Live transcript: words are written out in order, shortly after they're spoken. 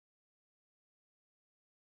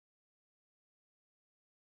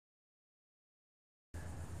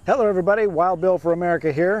Hello everybody, Wild Bill for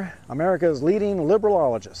America here, America's leading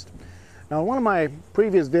liberalologist. Now in one of my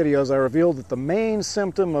previous videos I revealed that the main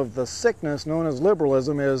symptom of the sickness known as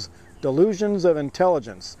liberalism is delusions of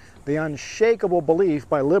intelligence, the unshakable belief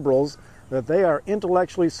by liberals that they are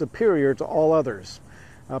intellectually superior to all others.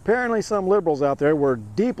 Now, apparently some liberals out there were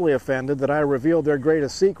deeply offended that I revealed their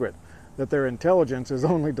greatest secret, that their intelligence is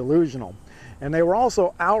only delusional. And they were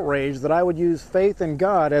also outraged that I would use faith in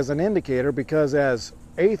God as an indicator because as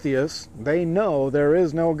atheists, they know there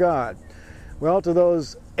is no God. Well, to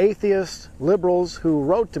those atheist liberals who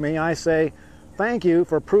wrote to me, I say, thank you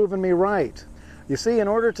for proving me right. You see, in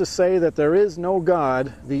order to say that there is no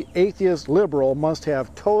God, the atheist liberal must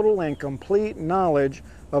have total and complete knowledge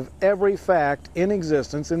of every fact in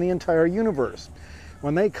existence in the entire universe.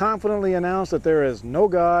 When they confidently announce that there is no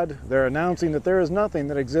God, they're announcing that there is nothing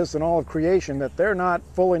that exists in all of creation that they're not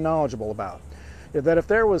fully knowledgeable about. That if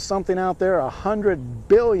there was something out there 100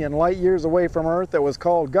 billion light years away from Earth that was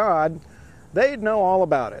called God, they'd know all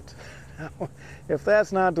about it. If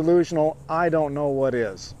that's not delusional, I don't know what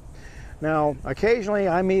is. Now, occasionally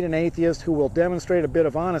I meet an atheist who will demonstrate a bit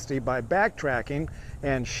of honesty by backtracking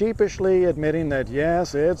and sheepishly admitting that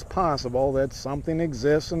yes, it's possible that something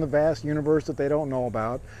exists in the vast universe that they don't know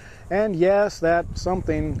about, and yes, that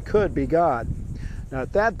something could be God. Now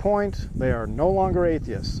at that point, they are no longer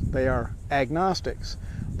atheists, they are agnostics.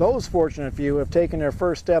 Those fortunate few have taken their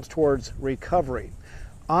first steps towards recovery.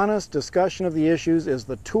 Honest discussion of the issues is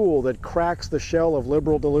the tool that cracks the shell of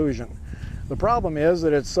liberal delusion. The problem is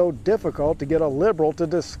that it's so difficult to get a liberal to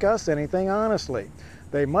discuss anything honestly.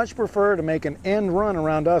 They much prefer to make an end run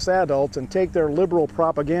around us adults and take their liberal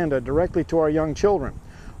propaganda directly to our young children.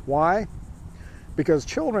 Why? Because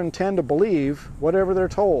children tend to believe whatever they're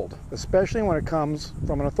told, especially when it comes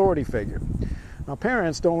from an authority figure. Now,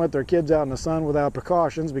 parents don't let their kids out in the sun without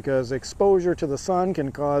precautions because exposure to the sun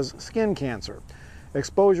can cause skin cancer.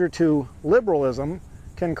 Exposure to liberalism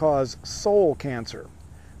can cause soul cancer.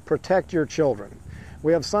 Protect your children.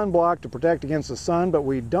 We have sunblock to protect against the sun, but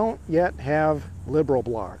we don't yet have liberal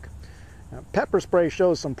block. Now, pepper spray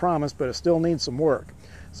shows some promise, but it still needs some work.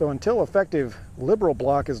 So until effective liberal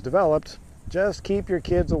block is developed, just keep your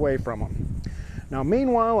kids away from them. Now,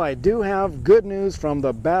 meanwhile, I do have good news from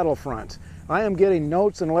the battlefront. I am getting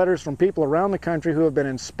notes and letters from people around the country who have been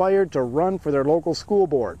inspired to run for their local school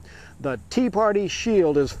board. The Tea Party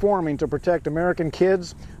shield is forming to protect American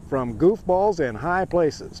kids from goofballs in high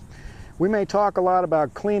places. We may talk a lot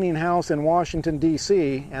about cleaning house in Washington,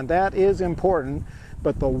 D.C., and that is important,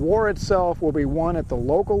 but the war itself will be won at the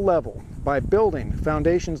local level by building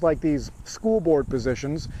foundations like these school board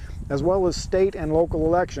positions, as well as state and local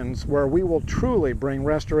elections, where we will truly bring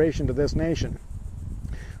restoration to this nation.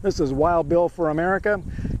 This is Wild Bill for America,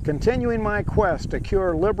 continuing my quest to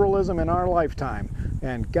cure liberalism in our lifetime.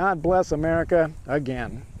 And God bless America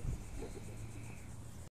again.